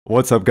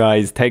What's up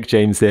guys, Tech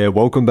James here.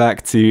 Welcome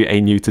back to a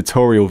new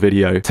tutorial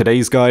video.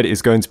 Today's guide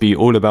is going to be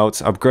all about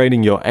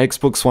upgrading your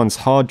Xbox One's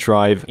hard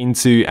drive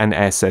into an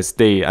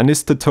SSD, and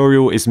this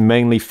tutorial is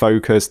mainly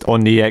focused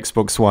on the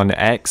Xbox One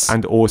X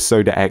and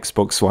also the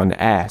Xbox One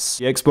S.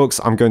 The Xbox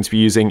I'm going to be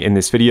using in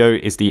this video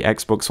is the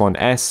Xbox One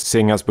S,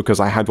 seeing as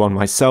because I had one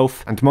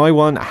myself, and my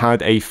one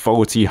had a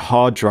faulty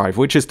hard drive,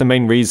 which is the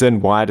main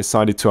reason why I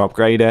decided to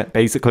upgrade it.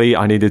 Basically,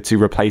 I needed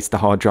to replace the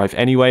hard drive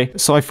anyway,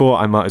 so I thought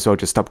I might as well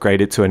just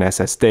upgrade it to an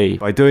SSD.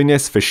 By doing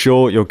this, for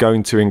sure, you're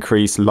going to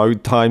increase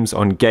load times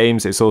on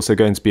games. It's also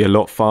going to be a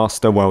lot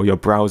faster while you're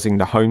browsing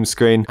the home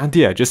screen. And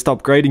yeah, just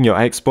upgrading your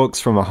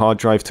Xbox from a hard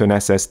drive to an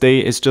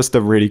SSD is just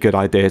a really good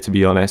idea, to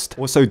be honest.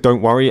 Also,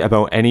 don't worry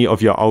about any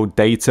of your old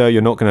data.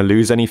 You're not going to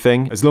lose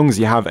anything. As long as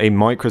you have a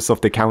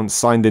Microsoft account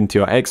signed into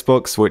your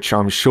Xbox, which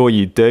I'm sure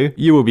you do,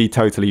 you will be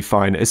totally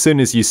fine. As soon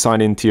as you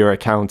sign into your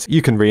account,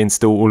 you can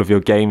reinstall all of your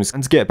games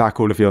and get back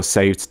all of your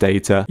saved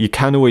data. You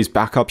can always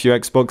back up your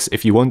Xbox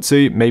if you want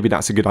to. Maybe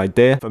that's a good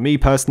idea. For me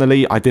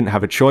personally, I didn't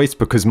have a choice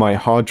because my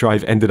hard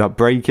drive ended up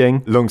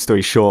breaking. Long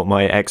story short,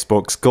 my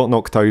Xbox got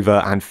knocked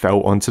over and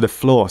fell onto the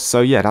floor.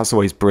 So yeah, that's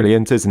always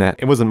brilliant, isn't it?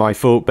 It wasn't my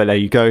fault, but there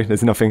you go.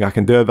 There's nothing I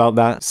can do about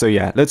that. So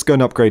yeah, let's go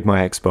and upgrade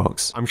my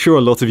Xbox. I'm sure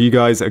a lot of you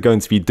guys are going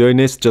to be doing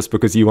this just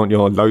because you want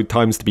your load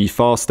times to be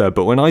faster.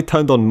 But when I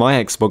turned on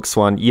my Xbox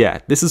One, yeah,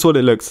 this is what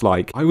it looks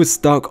like. I was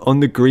stuck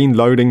on the green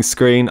loading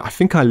screen. I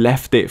think I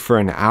left it for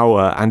an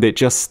hour and it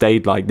just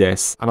stayed like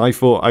this. And I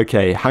thought,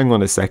 okay, hang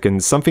on a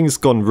second. Something's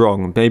gone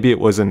wrong. Maybe it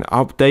was an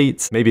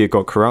update, maybe it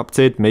got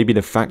corrupted, maybe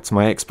the fact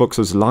my Xbox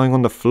was lying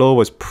on the floor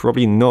was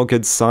probably not a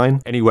good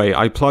sign. Anyway,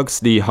 I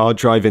plugged the hard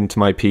drive into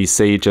my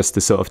PC just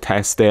to sort of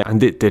test it,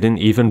 and it didn't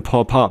even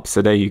pop up.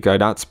 So there you go,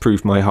 that's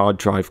proof my hard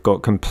drive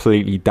got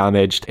completely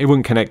damaged. It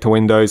wouldn't connect to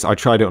Windows. I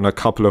tried it on a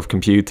couple of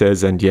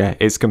computers and yeah,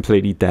 it's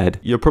completely dead.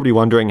 You're probably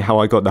wondering how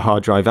I got the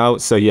hard drive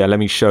out, so yeah, let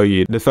me show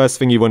you. The first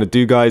thing you want to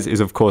do, guys,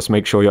 is of course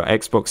make sure your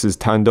Xbox is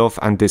turned off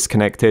and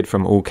disconnected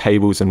from all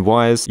cables and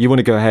wires. You want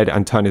to go ahead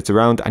and turn it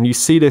around, and you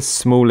see this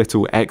small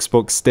little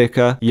Xbox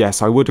sticker.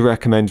 Yes, I would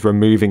recommend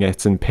removing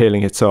it and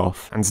peeling it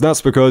off. And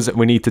that's because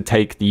we need to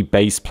take the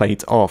base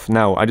plate off.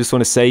 Now, I just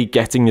want to say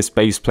getting this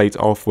base plate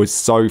off was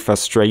so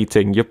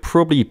frustrating. You're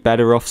probably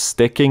better off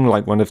sticking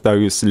like one of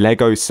those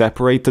Lego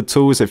separator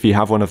tools if you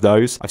have one of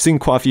those. I've seen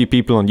quite a few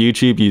people on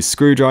YouTube use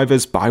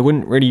screwdrivers, but I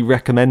wouldn't really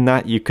recommend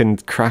that. You can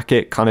crack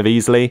it kind of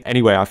easily.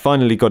 Anyway, I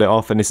finally got it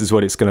off and this is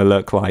what it's going to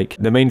look like.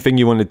 The main thing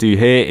you want to do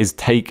here is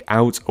take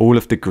out all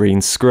of the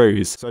green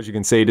screws. So as you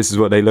can see, this is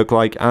what they look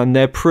like, and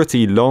they're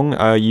pretty long.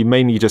 You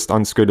mainly just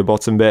unscrew the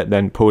bottom bit,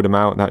 then pull them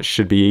out. That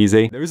should be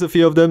easy. There is a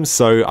few of them,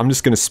 so I'm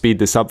just going to speed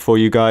this up for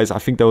you guys. I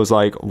think there was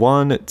like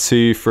 1,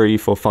 2, 3,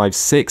 4, 5,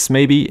 6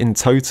 maybe in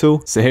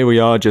total. So here we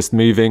are, just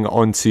moving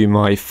on to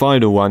my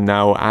final one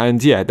now,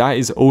 and yeah, that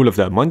is all of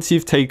them. Once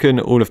you've taken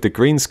all of the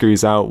green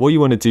screws out, what you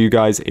want to do,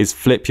 guys, is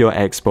flip your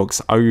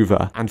Xbox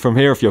over, and from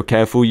here, if you're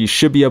careful, you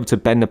should be able to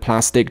bend the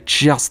plastic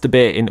just a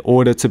bit in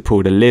order to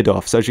pull the lid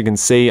off. So as you can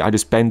see, I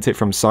just bent it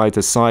from side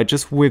to side,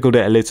 just wiggled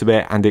it a little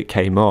bit, and it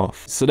came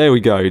off. So there we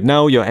go.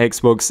 Now your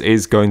Xbox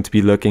is going to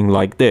be looking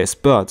like this,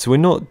 but we're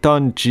not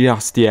done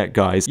just yet,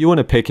 guys. You want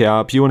to pick it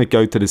up, you want to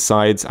go to the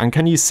sides, and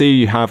can you see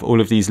you have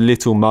all of these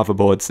little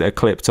motherboards that are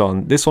clipped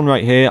on? This one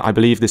right here, I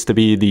believe this to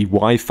be the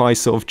Wi-Fi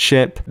sort of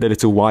chip, the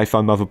little Wi-Fi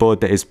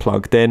motherboard that is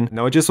plugged in.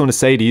 Now I just want to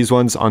say these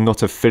ones are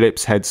not a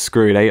Phillips head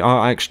screw, they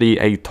are actually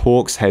a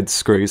Torx head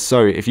screw.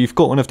 So if you've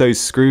got one of those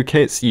screw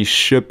kits, you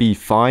should be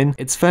fine.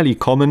 It's fairly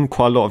common.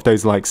 Quite a lot of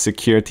those like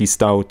security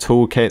style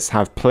toolkits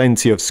have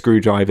plenty of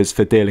screwdrivers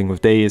for dealing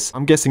with these.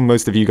 I'm guessing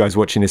most of you guys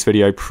watching this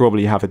video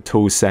probably have a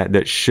tool set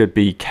that should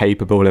be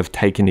capable of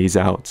taking these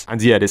out.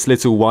 And yeah, this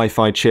little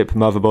Wi-Fi chip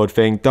motherboard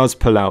thing does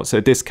pull out, so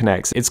it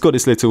disconnects. It's got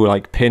this little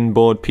like pin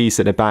board piece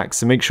at the back,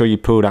 so make sure you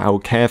pull that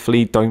out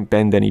carefully. Don't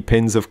bend any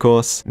pins, of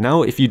course.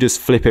 Now, if you just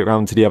flip it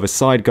around to the other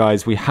side,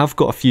 guys, we have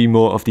got a few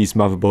more of these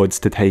motherboards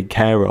to take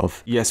care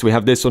of. Yes, we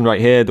have this one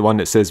right here, the one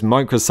that says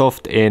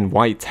Microsoft in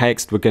white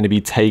text. We're going to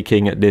be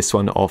taking this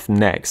one off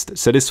next.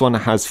 So this one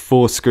has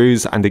 4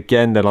 screws, and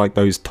again, they're like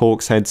those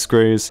Torx head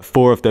screws,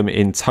 4 of them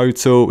in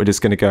total. We're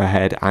just going to go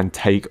ahead and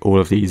take all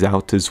of these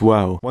out as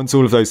well. Once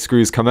all of those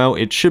screws come out,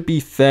 it should be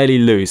fairly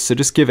loose, so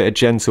just give it a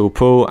gentle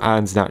pull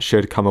and that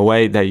should come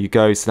away. There you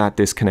go. So that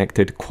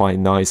disconnected quite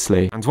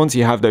nicely. And once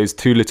you have those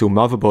 2 little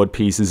motherboard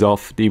pieces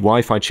off, the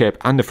Wi-Fi chip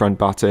and the front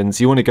buttons,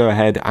 you want to go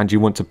ahead and you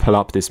want to pull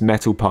up this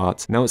metal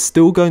part. Now it's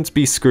still going to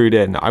be screwed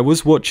in. I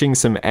was watching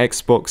some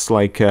Xbox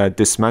like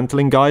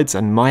dismantling guides,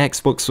 and my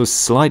Xbox was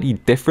slightly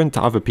different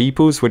to other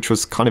people's, which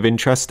was kind of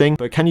interesting.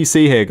 But can you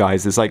see here,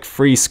 guys, there's like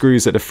 3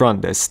 screws at the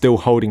front that's still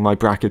holding my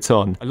bracket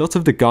on. A lot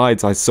of the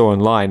guides I saw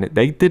online,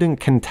 they didn't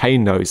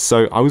contain those,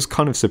 so I was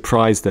kind of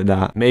surprised at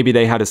that. Maybe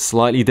they had a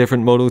slightly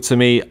different model to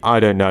me, I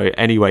don't know.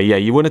 Anyway, yeah,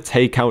 you want to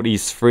take out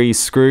these 3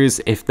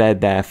 screws if they're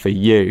there for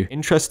you.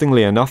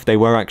 Interestingly enough, they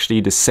were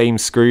actually the same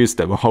screws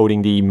that were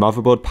holding the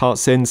motherboard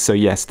parts in, so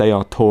yes, they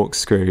are Torx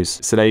screws.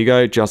 So there you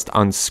go, just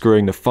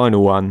unscrewing the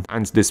final one,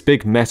 and this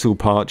big metal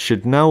part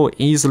should now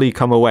easily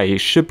come away. You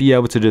should be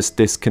able to just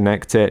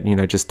disconnect it, you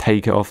know, just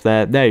take it off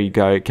there. There you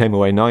go, it came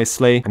away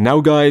nicely. And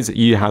now guys,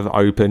 you have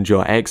opened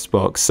your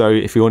Xbox. So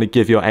if you want to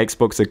give your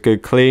Xbox a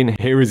good clean,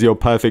 here is your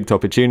perfect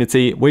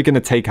opportunity. We're going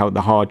to take out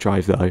the hard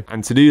drive though.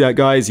 And to do that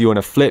guys, you want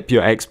to flip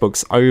your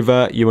Xbox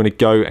over, you want to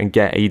go and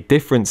get a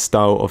different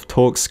style of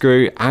Torx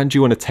screw, and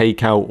you want to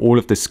take out all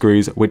of the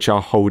screws which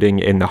are holding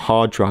in the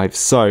hard drive.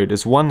 So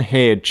there's one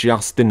here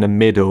just in the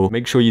middle,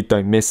 make sure you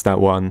don't miss that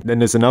one. Then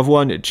there's another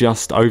one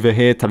just over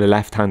here to the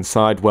left hand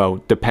side,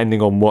 well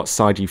depending on what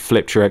side you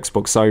flipped your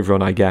Xbox over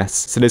on, I guess.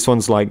 So this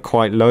one's like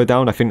quite low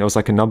down, I think there was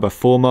like a number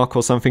 4 mark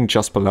or something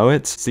just below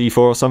it, C4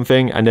 or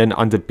something. And then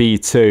under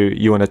B2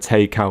 you want to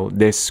take out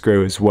this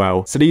screw as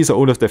well. So these are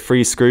all of the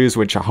 3 screws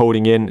which are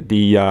holding in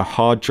the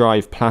hard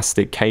drive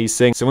plastic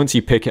casing. So once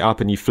you pick it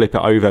up and you flip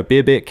it over, be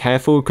a bit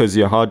careful because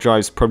your hard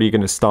drive's probably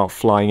going to start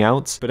flying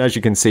out. But as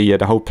you can see, yeah,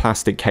 the whole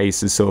plastic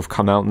case has sort of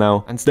come out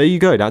now. And there you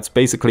go, that's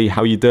basically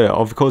how you do it.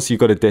 Of course you've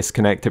got to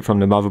disconnect it from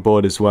the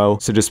motherboard as well,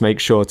 so just make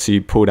sure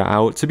to pull that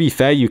out. To be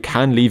fair, you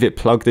can leave it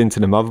plugged into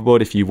the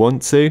motherboard if you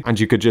want to, and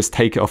you could just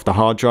take it off the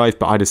hard drive,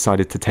 but I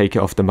decided to take it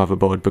off the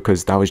motherboard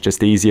because that was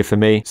just easier for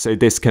me. So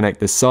disconnect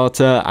the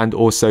SATA and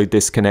also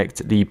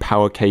disconnect the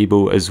power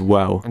cable as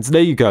well. And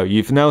there you go,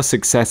 you've now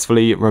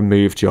successfully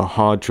removed your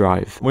hard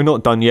drive. We're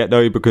not done yet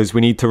though, because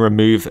we need to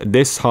remove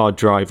this hard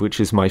drive, which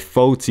is my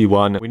faulty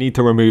one. We need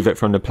to remove it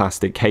from the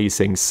plastic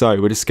casing.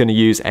 So we're just going to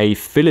use a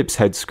Phillips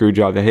head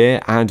screwdriver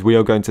here, and we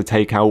are going to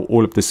take out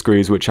all of the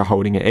screws which are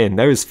holding it in.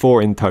 There is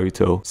 4 in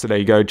total. So there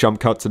you go, jump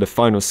cut to the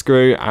final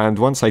screw, and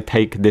once I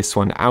take this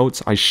one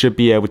out, I should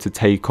be able to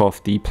take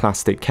off the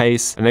plastic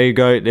case. And there you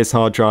go, this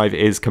hard drive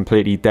is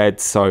completely dead,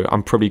 so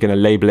I'm probably going to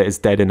label it as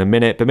dead in a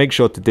minute, but make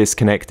sure to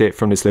disconnect it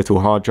from this little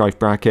hard drive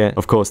bracket.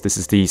 Of course, this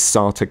is the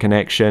SATA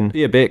connection.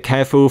 Be a bit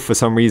careful, for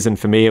some reason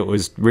for me it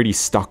was really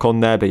stuck on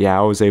there, but yeah,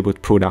 I was able to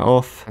pull that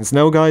off. And so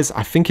now guys,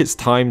 I think it's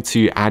time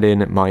to add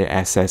in my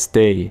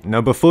SSD.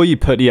 Now before you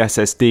put the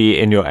SSD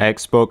in your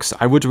Xbox,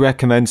 I would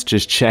recommend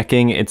just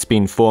checking it's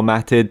been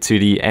formatted to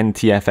the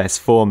NTFS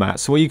format.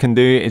 So what you can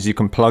do is you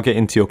can plug it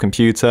into your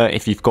computer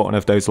if you've got one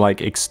of those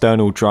like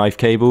external drive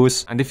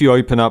cables, and if you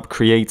open up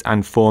create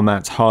and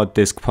format hard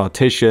disk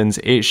partitions,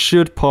 it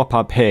should pop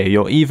up here.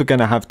 You're either going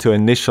to have to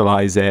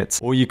initialize it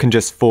or you can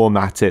just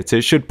format it.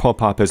 It should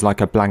pop up as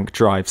like a blank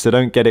drive, so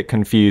don't get it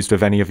confused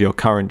with any of your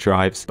current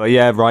drives. But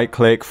yeah, right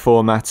click,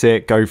 format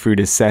it, go through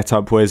the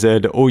setup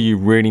wizard. All you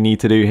really need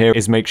to do here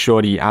is make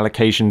sure the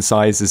allocation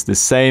size is the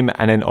same,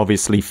 and then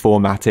obviously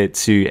format it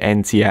to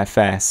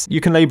NTFS.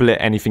 You can label it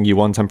anything you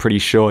want, I'm pretty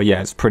sure.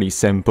 Yeah, it's pretty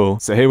simple.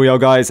 So here we are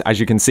guys, as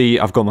you can see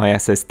I've got my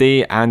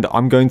SSD and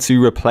I'm going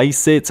to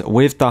replace it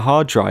with the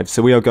hard drive.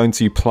 So we are going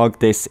to plug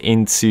this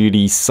into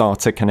the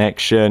SATA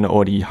connection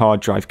or the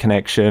hard drive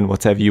connection,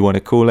 whatever you want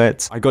to call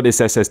it. I got this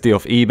SSD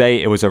off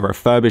eBay, it was a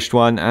refurbished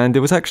one and it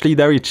was actually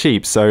very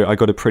cheap, so I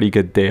got a pretty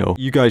good deal.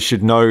 You guys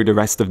should know the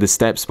rest of the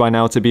steps by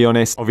now, to be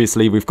honest.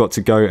 Obviously we've got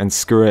to go and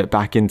screw it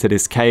back into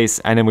this case,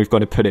 and then we've got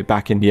to put it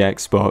back in the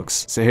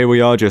Xbox. So here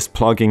we are, just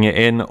plugging it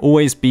in.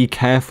 Always be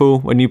careful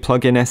when you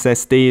plug in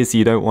SSDs,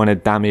 you don't want to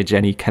damage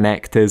any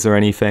connectors or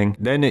anything.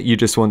 Then you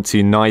just want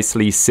to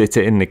nicely sit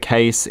it in the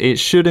case. It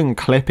shouldn't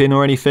clip in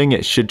or anything,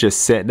 it should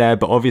just sit there,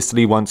 but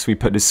obviously once we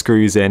put the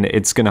screws in,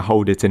 it's going to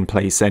hold it in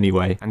place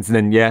anyway. And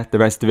then yeah, the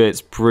rest of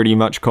it's pretty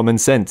much common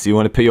sense. You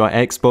want to put your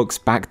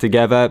Xbox back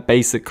together,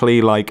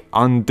 basically like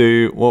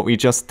undo what we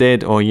just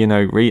did, or you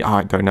know,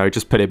 I don't know,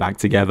 just put it back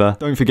together.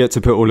 Don't forget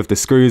to put all of the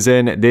screws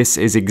in. This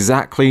is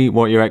exactly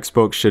what your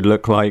Xbox should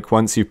look like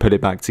once you put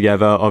it back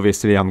together.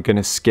 Obviously I'm going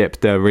to skip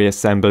the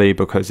reassembly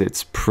because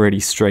it's pretty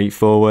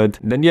straightforward.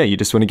 Then yeah, you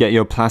just want to get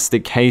your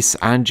plastic case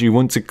and you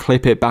want to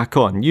clip it back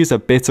on. Use a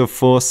bit of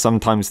force,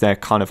 sometimes they're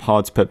kind of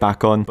hard to put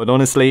back on, but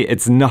honestly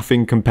it's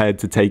nothing compared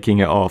to taking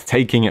it off.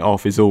 Taking it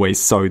off is always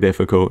so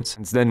difficult.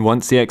 And then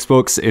once the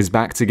Xbox is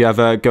back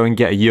together, go and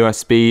get a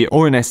USB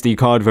or an SD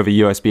card with a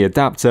USB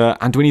adapter,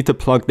 and we need to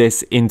plug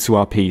this into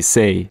our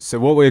PC. So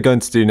what we're going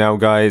to do now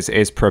guys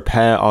is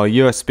prepare our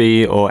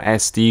USB or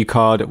SD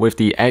card with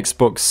the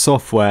Xbox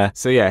software.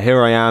 So yeah,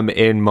 here I am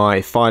in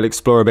my file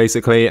explorer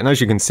basically, and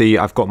as you can see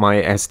I've got my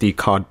SD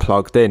card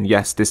plugged in.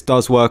 Yes, this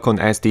does work on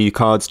SD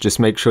cards, just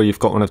make sure you've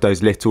got one of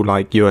those little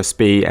like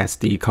USB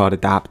SD card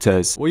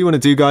adapters. What you want to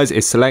do guys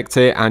is select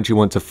it and you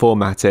want to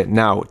format it.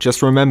 Now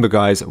just remember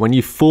guys, when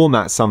you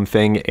format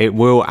something it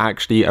will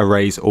actually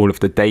erase all of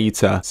the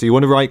data. So you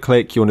want to right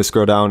click, you want to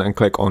scroll down and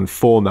click on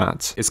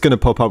format. It's going to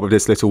pop up with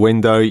this little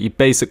window. You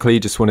basically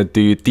just want to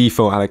do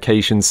default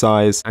allocation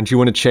size and you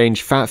want to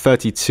change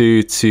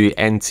FAT32 to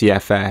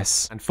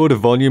NTFS. And for the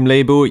volume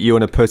label you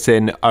want to put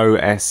in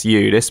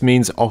OSU. This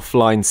means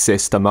offline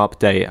system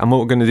update. And what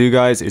we're going to do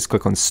guys is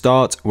click on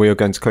start. We are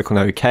going to click on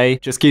OK.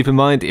 Just keep in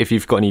mind if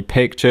you've got any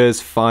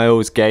pictures,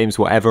 files, games,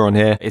 whatever on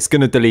here, it's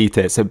going to delete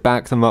it. So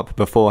back them up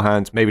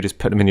beforehand. Maybe just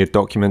put them in your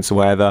documents or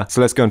whatever.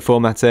 So let's go and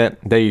format it.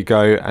 There you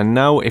go. And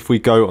now if we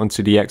go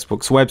onto the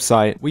Xbox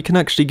website, we can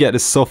actually get the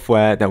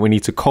software that we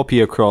need to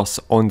copy across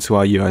onto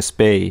our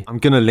USB. I'm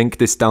going to link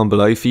this down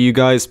below for you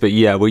guys, but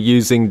yeah, we're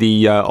using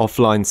the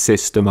offline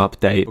system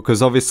update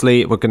because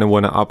obviously we're going to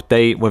want to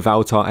update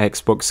without our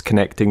Xbox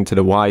connecting to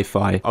the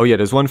Wi-Fi. Oh yeah,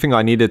 there's one thing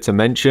I needed to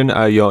mention.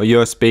 Your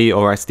USB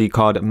or SD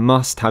card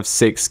must have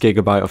 6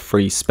 GB of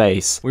free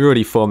space. We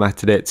already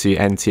formatted it to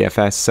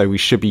NTFS, so we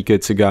should be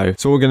good to go.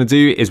 So what we're going to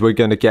do is we're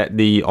going to get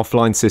the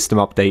offline system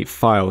update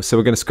file. So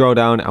we're going to scroll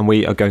down and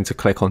we are going to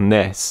click on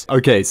this.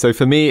 Okay, so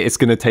for me, it's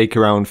going to take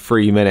around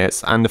 3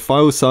 minutes and the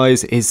file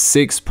size is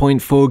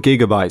 6.4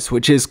 GB,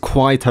 which is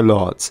quite a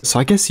lot. So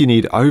I guess you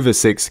need over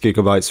 6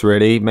 GB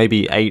really.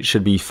 Maybe 8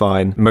 should be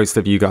fine. Most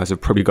of you guys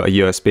have probably got a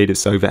USB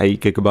that's over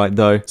 8 GB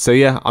though. So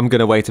yeah, I'm going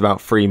to wait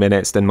about 3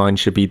 minutes, then mine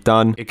should be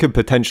done. It could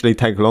potentially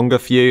take longer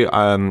for you.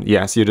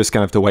 Yeah, so you're just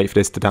going to have to wait for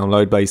this to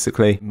download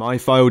basically. My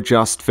file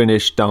just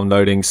finished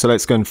downloading, so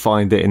let's go and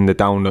find it in the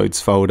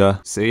downloads folder.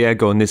 So yeah,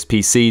 go on this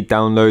PC,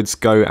 downloads,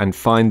 go and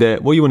find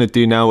it. What you want to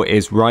do now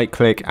is right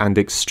click and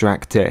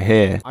extract it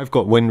here. I've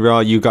got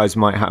WinRAR, you guys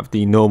might have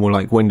the normal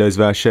like Windows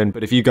version,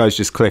 but if you guys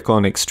just click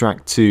on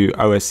extract to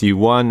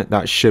OSU1,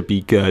 that should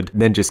be good.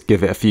 Then just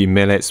give it a few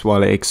minutes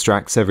while it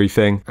extracts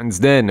everything. And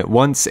then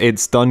once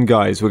it's done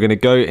guys, we're going to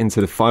go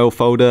into the file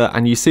folder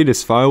and you see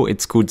this file,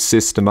 it's called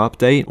system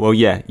update. Well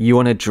yeah, you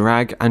want to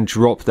drag and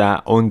drop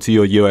that onto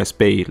your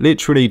USB.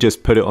 Literally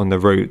just put it on the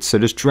root. So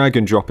just drag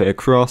and drop it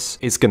across.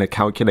 It's going to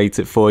calculate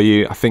it for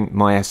you. I think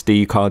my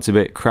SD card's a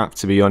bit crap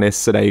to be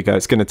honest. So there you go.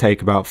 It's going to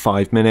take about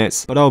 5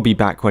 minutes, but I'll be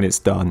back when it's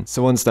done.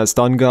 So once that's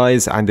done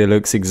guys, and it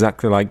looks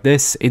exactly like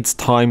this, it's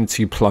time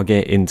to plug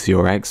it into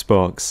your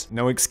Xbox.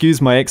 Now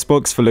excuse my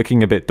Xbox for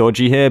looking a bit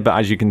dodgy here, but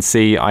as you can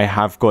see, I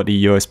have got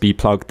the USB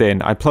plugged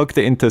in. I plugged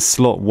it into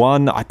slot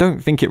 1. I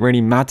don't think it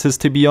really matters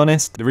to be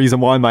honest. The reason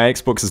why my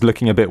Xbox is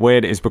looking a bit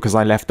weird is because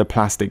I left the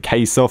plastic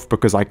case off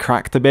because I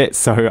cracked a bit,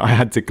 so I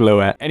had to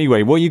glue it.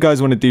 Anyway, what you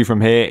guys want to do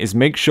from here is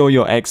make sure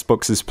your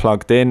Xbox is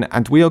plugged in,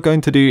 and we are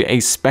going to do a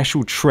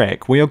special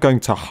trick. We are going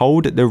to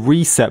hold the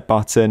reset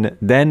button,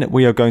 then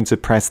we are going to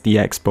press the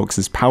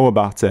Xbox's power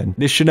button.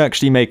 This should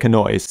actually make a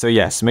noise. So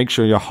yes, make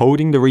sure you're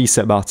holding the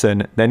reset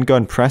button, then go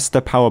and press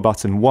the power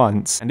button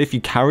once. And if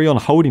you carry on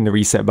holding the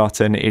reset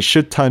button, it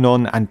should turn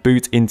on and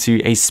boot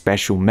into a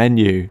special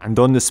menu. And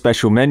on the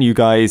special menu,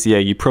 guys, yeah,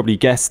 you probably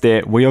guessed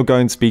it, we are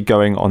going to be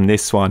going on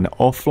this one,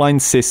 offline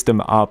system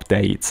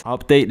update.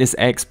 Update this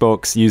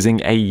Xbox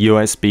using a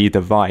USB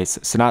device.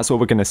 So that's what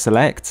we're going to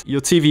select.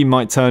 Your TV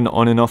might turn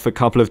on and off a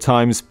couple of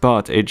times,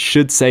 but it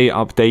should say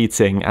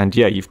updating. And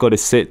yeah, you've got to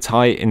sit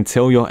tight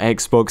until your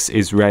Xbox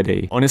is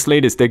ready. Honestly,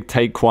 this did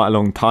take quite a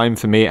long time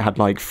for me. It had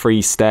like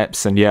 3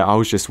 steps, and yeah, I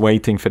was just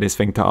waiting for this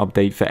thing to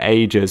update for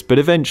ages, but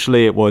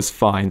eventually it was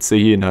fine. So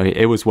you know,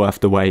 it was worth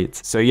the wait.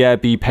 So yeah,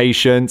 be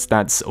patient.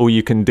 That's all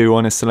you can do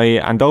honestly,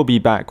 and I'll be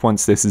back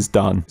once this is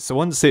done. So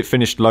once it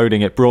finished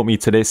loading, it brought me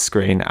to this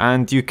screen,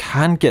 and you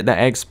can get the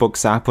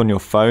Xbox app on your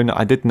phone.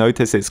 I did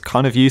notice it's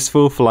kind of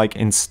useful for like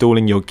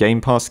installing your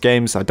Game Pass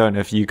games. I don't know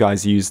if you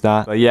guys use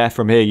that, but yeah,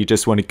 from here you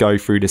just want to go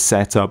through the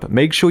setup.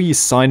 Make sure you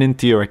sign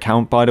into your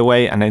account by the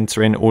way, and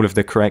enter in all of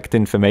the correct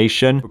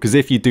information, because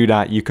if you do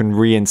that, you can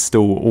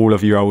reinstall all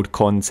of your old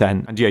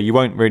content, and yeah, you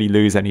won't really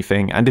lose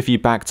anything. And if you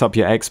backed up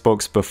your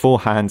Xbox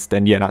beforehand,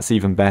 then yeah, that's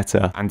even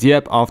better. And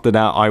yep, after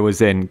that I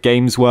was in.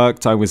 Games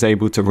worked. I was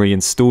able to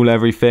reinstall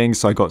everything,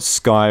 so I got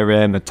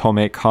Skyrim,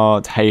 Atomic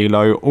Heart,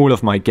 Halo, all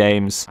of my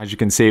games. As you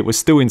can see, it was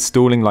still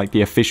installing like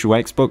the official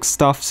Xbox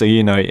stuff, so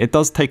you know, it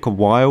does take a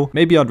while.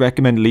 Maybe I'd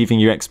recommend leaving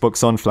your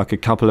Xbox on for like a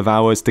couple of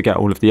hours to get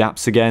all of the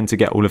apps again, to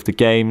get all of the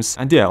games.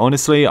 And yeah,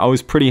 honestly, I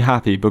was pretty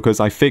happy because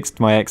I fixed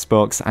my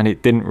Xbox and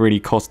it didn't really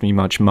cost me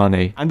much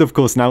money. And of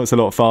course, now it's a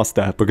lot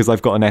faster because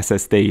I've got an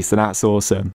SSD, so that's awesome.